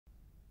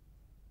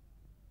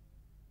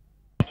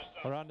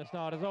We're under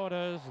starters'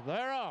 orders.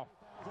 They're off.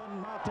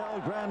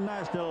 Martel Grand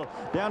National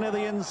down near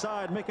the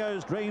inside.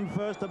 Miko's Dream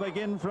first to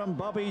begin from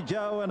Bobby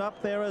Joe, and up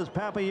there is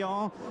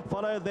Papillon,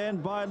 followed then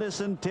by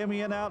Listen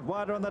Timmy, and out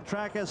wider on the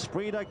track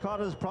Esprit de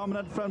Cotte is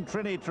prominent from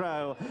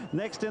Trinitro.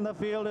 Next in the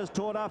field is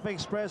Toured Up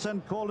Express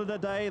and Call It a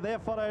Day. They're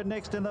followed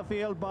next in the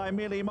field by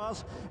Mely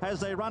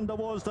as they run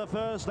towards the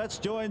first. Let's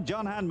join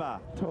John Hanmer.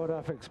 Toured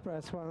Up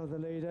Express, one of the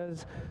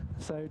leaders,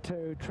 so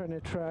too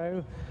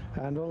Trinitro,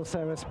 and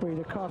also Esprit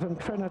de Cotte. And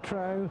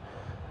Trinitro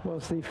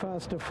was the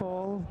first to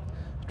fall.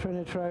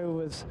 Trinitro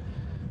was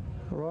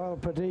Royal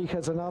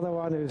Pradika's another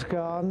one who's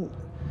gone,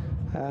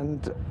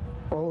 and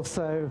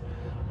also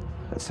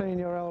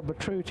Senior El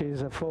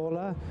Batruti's a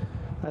faller.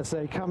 As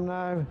they come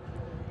now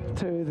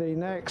to the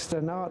next,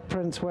 and Art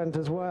Prince went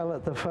as well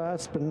at the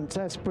first, but it's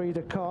Esprit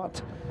de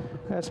Cotte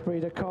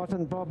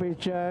and Bobby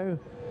Joe,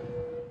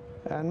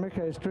 and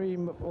Miko's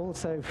Dream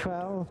also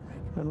fell,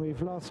 and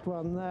we've lost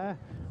one there,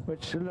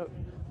 which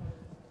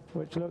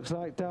looks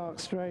like Dark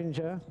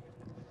Stranger.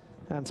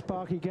 And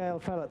Sparky Gale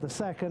fell at the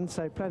second,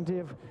 so plenty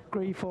of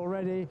grief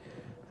already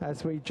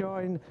as we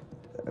join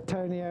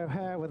Tony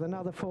O'Hare with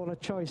another faller,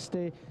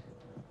 Choisty,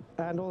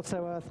 and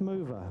also Earth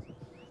Mover.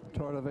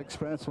 Toured Up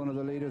Express, one of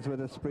the leaders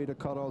with Esprit de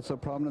Cotte, also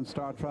prominent.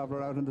 Star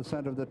Traveller out in the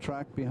centre of the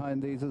track.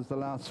 Behind these is the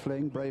Last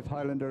Fling. Brave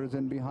Highlander is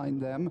in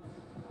behind them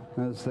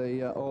as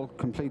they all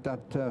complete that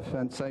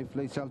fence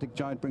safely. Celtic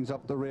Giant brings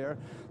up the rear.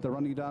 They're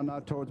running down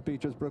now towards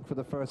Beecher's Brook for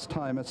the first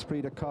time.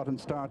 Esprit de Cotte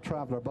and Star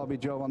Traveller. Bobby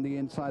Joe on the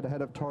inside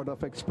ahead of Toured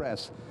Up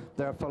Express.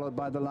 They're followed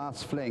by the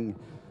Last Fling.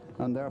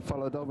 And they're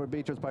followed over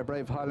Beecher's by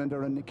Brave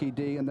Highlander and Niki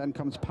D. And then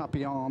comes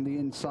Papillon on the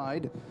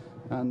inside.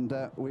 And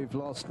we've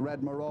lost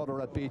Red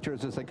Marauder at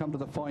Beecher's as they come to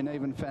the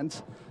Foynaven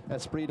fence.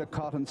 Esprit de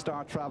Cotte and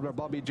Star Traveller.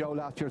 Bobby Joe,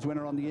 last year's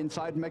winner, on the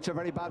inside, makes a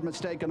very bad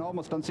mistake and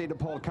almost unseated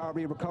Paul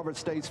Carby. Recovers,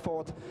 stays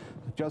fourth,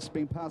 just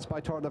being passed by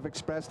Toured Up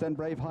Express. Then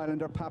Brave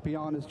Highlander.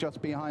 Papillon is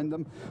just behind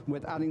them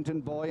with Addington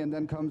Boy, and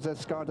then comes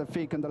Escarta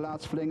Feek and the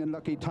Last Fling in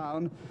Lucky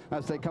Town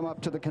as they come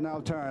up to the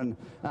canal turn.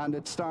 And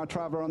it's Star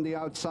Traveller on the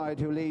outside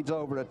who leads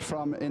over it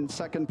from in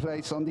second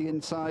place on the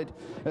inside.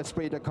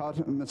 Esprit de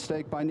Cotte, a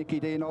mistake by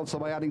Niki D and also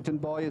by Addington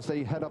Boy as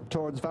they head up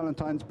towards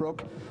Valentine's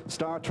Brook.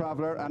 Star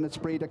Traveller and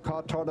Esprit de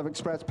Cotte, Toured Up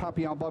Express,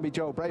 Papillon, Bobby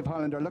Joe, Brave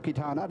Highlander, Lucky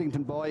Town,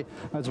 Addington Boy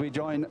as we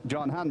join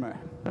John Hanmer.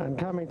 And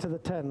coming to the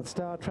 10th,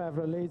 Star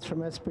Traveller leads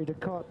from Esprit de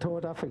Cotte,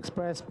 Toured Up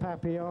Express,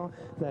 Papillon,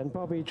 then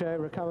Bobby Joe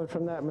recovered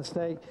from that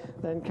mistake,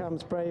 then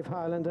comes Brave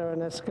Highlander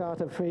and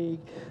Escarta Feeg,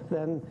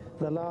 then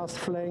the Last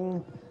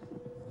Fling.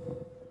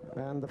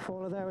 And the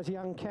faller there was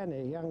Young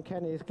Kenny. Young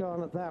Kenny's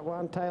gone at that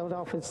one, tailed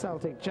off his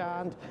Celtic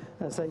Giant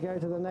as they go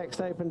to the next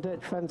open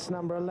ditch, fence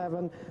number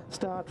 11.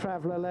 Star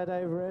Traveller led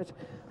over it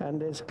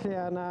and is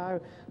clear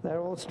now.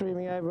 They're all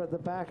streaming over at the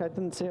back. I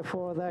didn't see a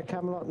faller there.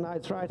 Camelot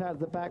Knights right out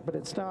the back, but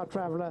it's Star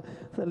Traveller,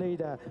 the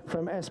leader,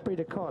 from Esprit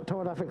de Cotte,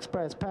 Toured Up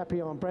Express,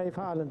 Papillon, Brave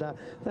Highlander.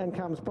 Then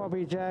comes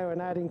Bobby Joe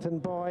and Addington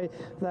Boy.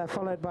 They're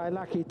followed by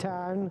Lucky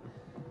Town.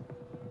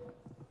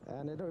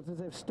 And it looks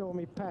as if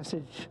Stormy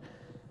Passage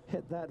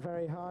hit that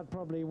very hard,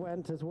 probably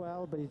went as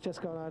well, but he's just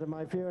gone out of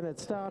my view, and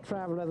it's Star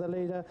Traveller, the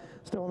leader.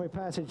 Stormy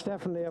Passage,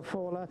 definitely a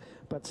faller,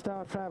 but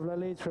Star Traveller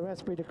leads from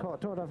Esprit de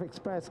Cotte, Toured Up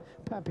Express,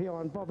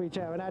 Papillon, Bobby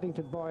Joe, and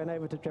Addington Boy, and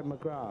over to Jim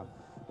McGrath.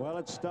 Well,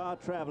 it's Star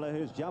Traveller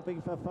who's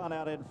jumping for fun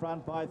out in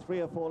front by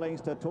 3 or 4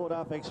 lengths to Toured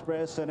Up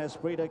Express, and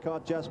Esprit de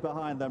Cotte just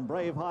behind them.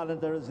 Brave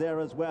Highlander is there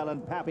as well,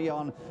 and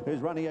Papillon, who's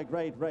running a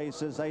great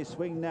race as they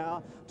swing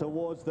now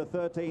towards the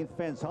 13th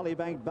fence.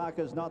 Hollybank Buck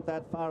is not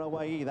that far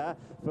away either.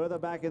 Further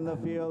back in the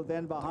field,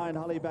 then behind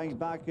Hollybank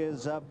Buck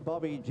is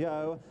Bobby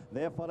Joe.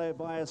 They're followed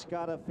by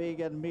Escarta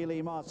Feeg and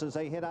Mely as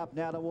they head up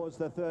now towards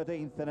the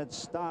 13th, and it's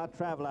Star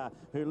Traveller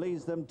who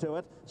leads them to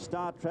it.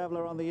 Star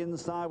Traveller on the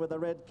inside with the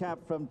red cap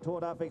from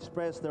Toured Up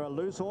Express. There are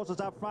loose horses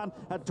up front,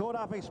 and Toured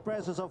Up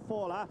Express is a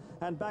faller,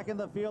 and back in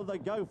the field the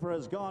Gopher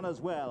has gone as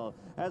well.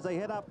 As they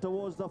head up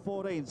towards the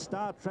 14th,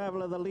 Star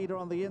Traveller the leader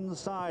on the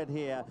inside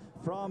here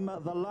from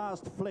the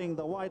Last Fling,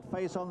 the white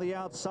face on the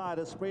outside.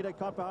 Esprit de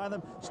Cotte behind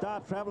them. Star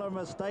Traveller a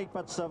mistake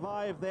but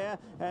survived there,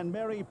 and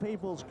Merry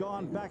People's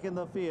gone back in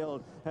the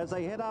field as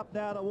they head up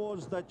now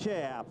towards the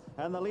chair,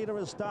 and the leader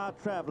is Star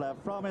Traveller.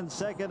 From in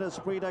second,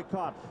 Esprit de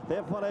Cotte.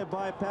 They're followed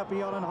by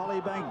Papillon and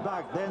Hollybank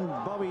Buck, then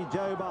Bobby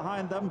Joe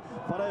behind them,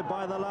 followed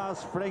by the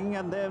Last Fling,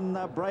 and then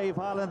Brave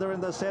Highlander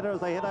in the centre as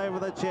they head over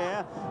the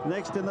chair.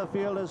 Next in the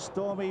field is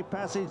Stormy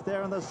Passage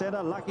there in the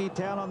centre, Lucky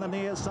Town on the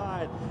near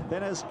side,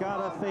 then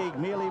Escarta Feeg.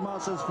 Mely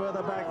is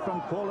further back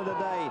from Call It a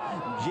Day.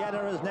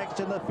 Jetta is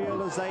next in the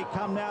field as they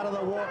come now to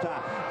the water.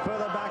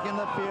 Further back in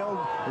the field,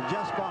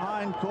 just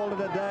behind Call It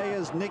a Day,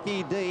 is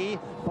Niki D,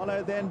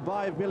 followed then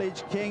by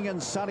Village King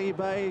and Sunny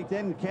Bay,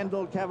 then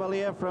Kendall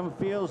Cavalier from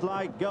Feels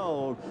Like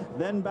Gold.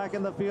 Then back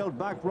in the field,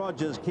 Buck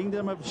Rogers.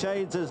 Kingdom of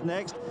Shades is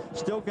next.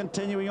 Still continuing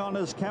continuing on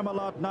as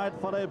Camelot Knight,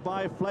 followed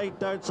by Flake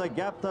Dotes, A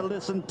Gap to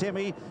Listen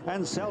Timmy,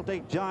 and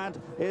Celtic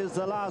Giant is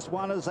the last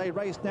one as they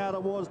race now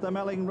towards the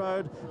Melling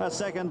Road a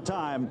second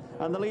time.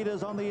 And the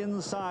leaders on the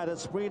inside,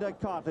 Esprit de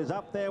Cotte is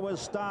up there with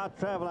Star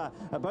Traveller.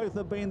 Both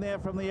have been there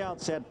from the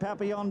outset.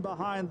 Papillon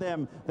behind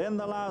them, then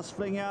the last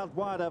fling out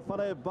wider,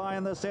 followed by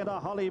in the centre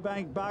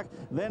Hollybank Buck,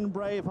 then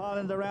Brave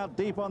Highlander out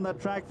deep on the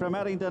track from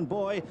Addington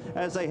Boy.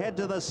 As they head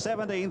to the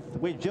 17th,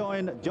 we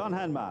join John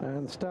Hanmer.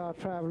 And Star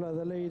Traveller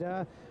the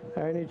leader,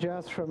 only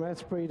just from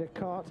Esprit de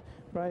Cotte.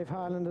 Brave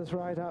Highlanders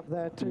right up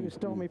there too.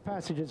 Stormy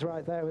Passage is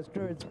right there. It was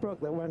Druids Brook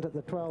that went at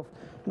the 12th,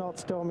 not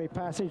Stormy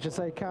Passage. As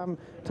they come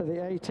to the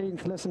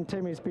 18th, Listen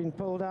Timmy's been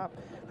pulled up,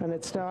 and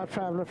it's Star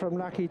Traveller from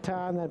Lucky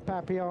Town, then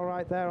Papillon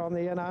right there on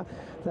the inner,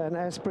 then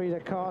Esprit de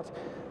Cotte,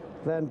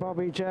 then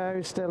Bobby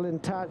Joe still in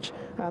touch,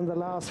 and the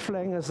last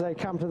fling as they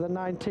come to the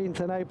 19th,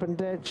 an open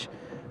ditch,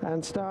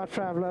 and Star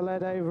Traveller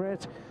led over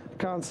it.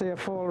 Can't see a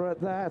faller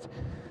at that.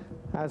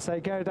 As they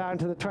go down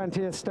to the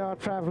 20th, Star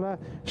Traveller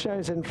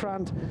shows in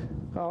front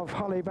of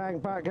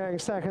Hollybank Buck going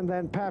second,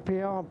 then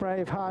Papillon,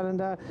 Brave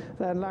Highlander,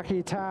 then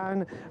Lucky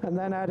Town, and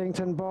then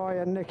Addington Boy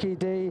and Niki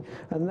D,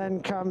 and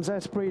then comes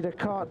Esprit de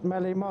Cotte,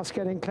 Mely Moss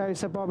getting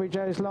closer, Bobby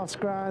Joe's lost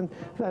ground,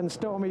 then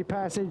Stormy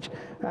Passage,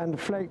 and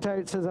Flake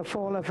Totes as a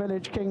faller,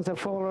 Village Kings a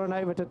faller, and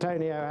over to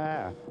Tony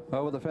O'Hare.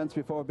 Over the fence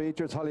before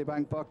Beechers,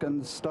 Hollybank Buck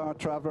and Star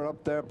Traveller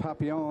up there,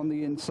 Papillon on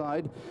the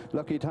inside.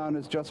 Lucky Town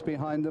is just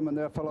behind them, and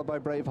they're followed by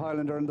Brave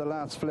Highlander in the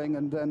last fling,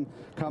 and then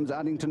comes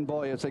Addington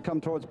Boy as they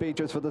come towards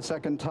Beechers for the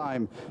second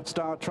time.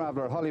 Star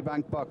Traveller,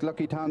 Hollybank Buck,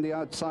 Lucky Town the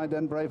outside,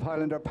 then Brave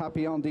Highlander,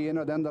 Papillon the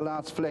inner, then the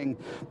last fling.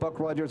 Buck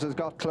Rogers has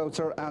got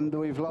closer, and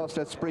we've lost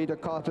Esprit de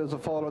Cotte as a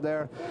faller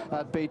there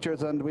at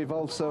Beechers, and we've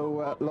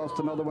also lost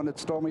another one at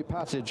Stormy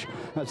Passage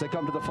as they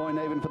come to the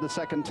Foynehaven for the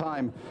second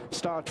time.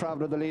 Star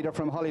Traveller the leader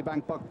from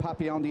Hollybank Buck,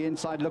 Papillon the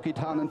inside, Lucky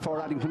Town and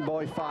 4 Addington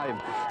Boy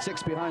 5.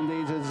 6 behind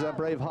these is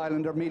Brave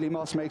Highlander. Mely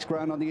Moss makes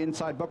ground on the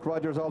inside. Buck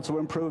Rogers also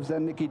improves,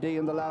 then Niki D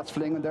in the last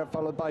fling, and they're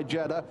followed by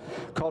Jeddah.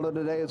 Call It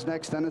a Day is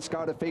next, then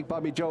Escarta Feek,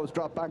 Bobby Joe's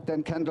drop back,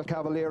 then Kendall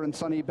Cavalier and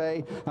Sunny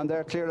Bay, and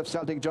they're clear of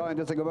Celtic Giant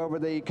as they go over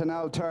the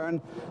canal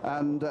turn,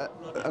 and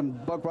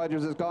Buck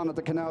Rogers is gone at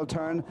the canal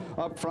turn.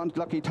 Up front,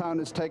 Lucky Town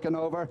is taken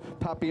over.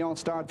 Papillon,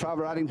 Star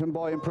Traveller, Addington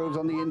Boy improves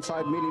on the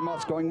inside. Mely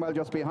Moss going well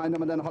just behind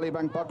them, and then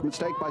Hollybank Buck,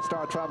 mistake by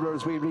Star Traveller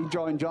as we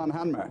rejoin John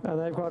Hanmer. And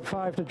they've got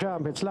 5 to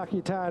jump. It's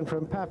Lucky Town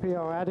from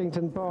Papillon,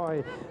 Addington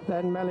Boy,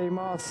 then Mely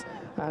Moss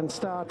and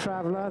Star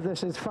Traveller.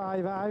 This is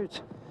 5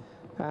 out.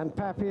 And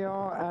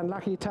Papillon and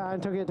Lucky Town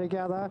took it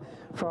together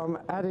from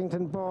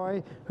Addington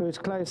Boy, who's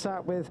close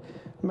up with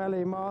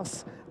Mely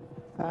Moss,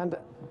 and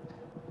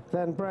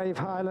then Brave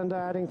Highlander.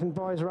 Addington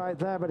Boy's right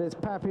there, but it's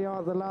Papillon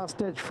at the last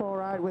ditch,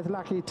 4 out with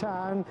Lucky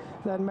Town.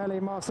 Then Mely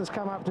Moss has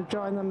come up to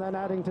join them, then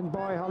Addington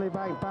Boy,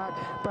 Hollybank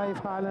Buck, Brave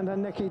Highlander,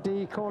 Niki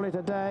D, Call It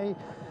a Day.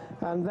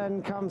 And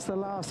then comes the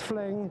last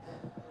fling,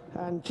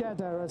 and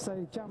Jeddah as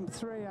they jump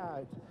 3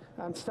 out.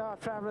 And Star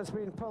Traveller's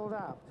been pulled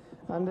up,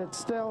 and it's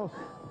still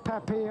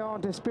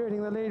Papillon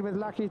disputing the lead with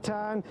Lucky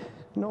Town.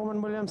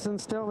 Norman Williamson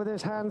still with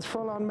his hands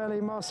full on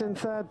Mely Moss in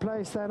 3rd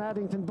place, then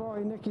Addington Boy,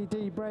 Niki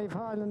D, Brave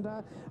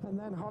Highlander, and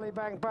then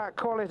Hollybank Buck,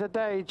 Call It a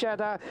Day,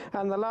 Jeddah,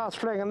 and the last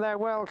fling, and they're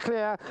well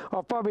clear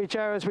of Bobby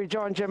Joe as we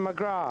join Jim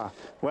McGrath.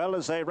 Well,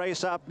 as they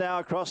race up now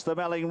across the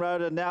Melling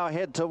Road and now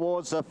head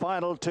towards the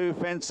final 2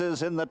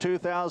 fences in the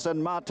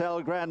 2000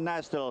 Martel Grand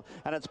National,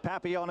 and it's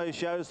Papillon who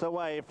shows the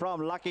way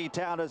from Lucky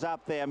Town is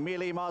up there.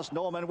 Mely Moss,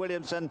 Norman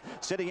Williamson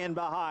sitting in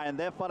behind.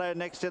 They're followed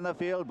next in the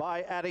field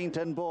by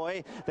Addington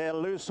Boy. They're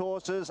loose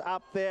horses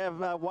up there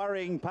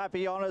worrying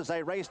Papillon as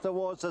they race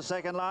towards the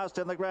second last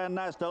in the Grand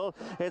National.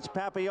 It's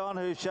Papillon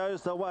who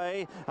shows the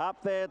way.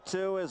 Up there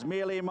too is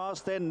Mely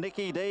Moss, then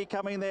Niki D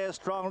coming there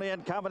strongly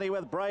in company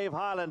with Brave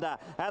Highlander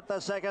at the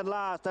second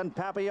last, and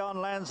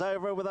Papillon lands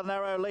over with a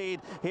narrow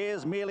lead.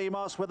 Here's Mely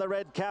Moss with the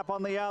red cap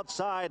on the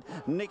outside.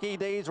 Niki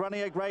D's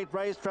running a great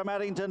race from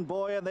Addington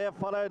Boy, and they're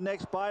followed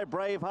next by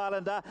Brave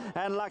Highlander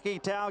and Lucky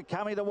Town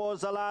coming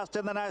towards the last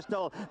in the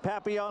National.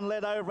 Papillon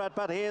led over it,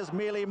 but here's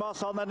Mely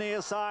Moss on the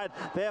near side.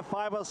 They're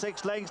 5 or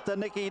 6 lengths to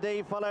Niki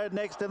D, followed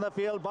next in the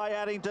field by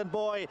Addington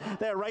Boy.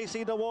 They're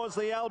racing towards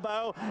the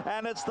elbow,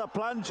 and it's the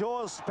plunge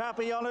horse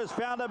Papillon who's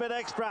found a bit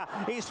extra.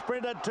 He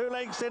sprinted 2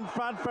 lengths in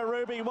front for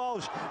Robbie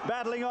Walsh.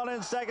 Battling on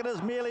in second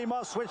as Mely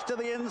Moss switched to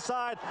the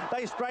inside.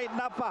 They straighten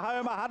up for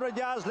home, 100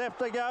 yards left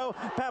to go.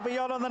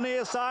 Papillon on the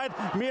near side,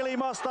 Mely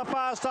Moss the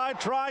far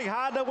side, trying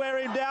hard to wear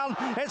him down.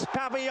 It's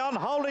Papillon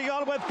holding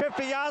on with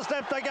 50 yards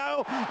left to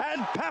go,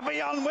 and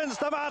Papillon wins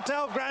the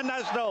Martel Grand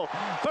National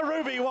for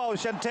Robbie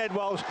Walsh and Ted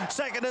Walsh.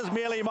 Second is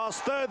Mely Moss,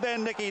 third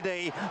then Niki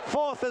D,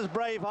 fourth is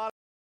Brave Highlander.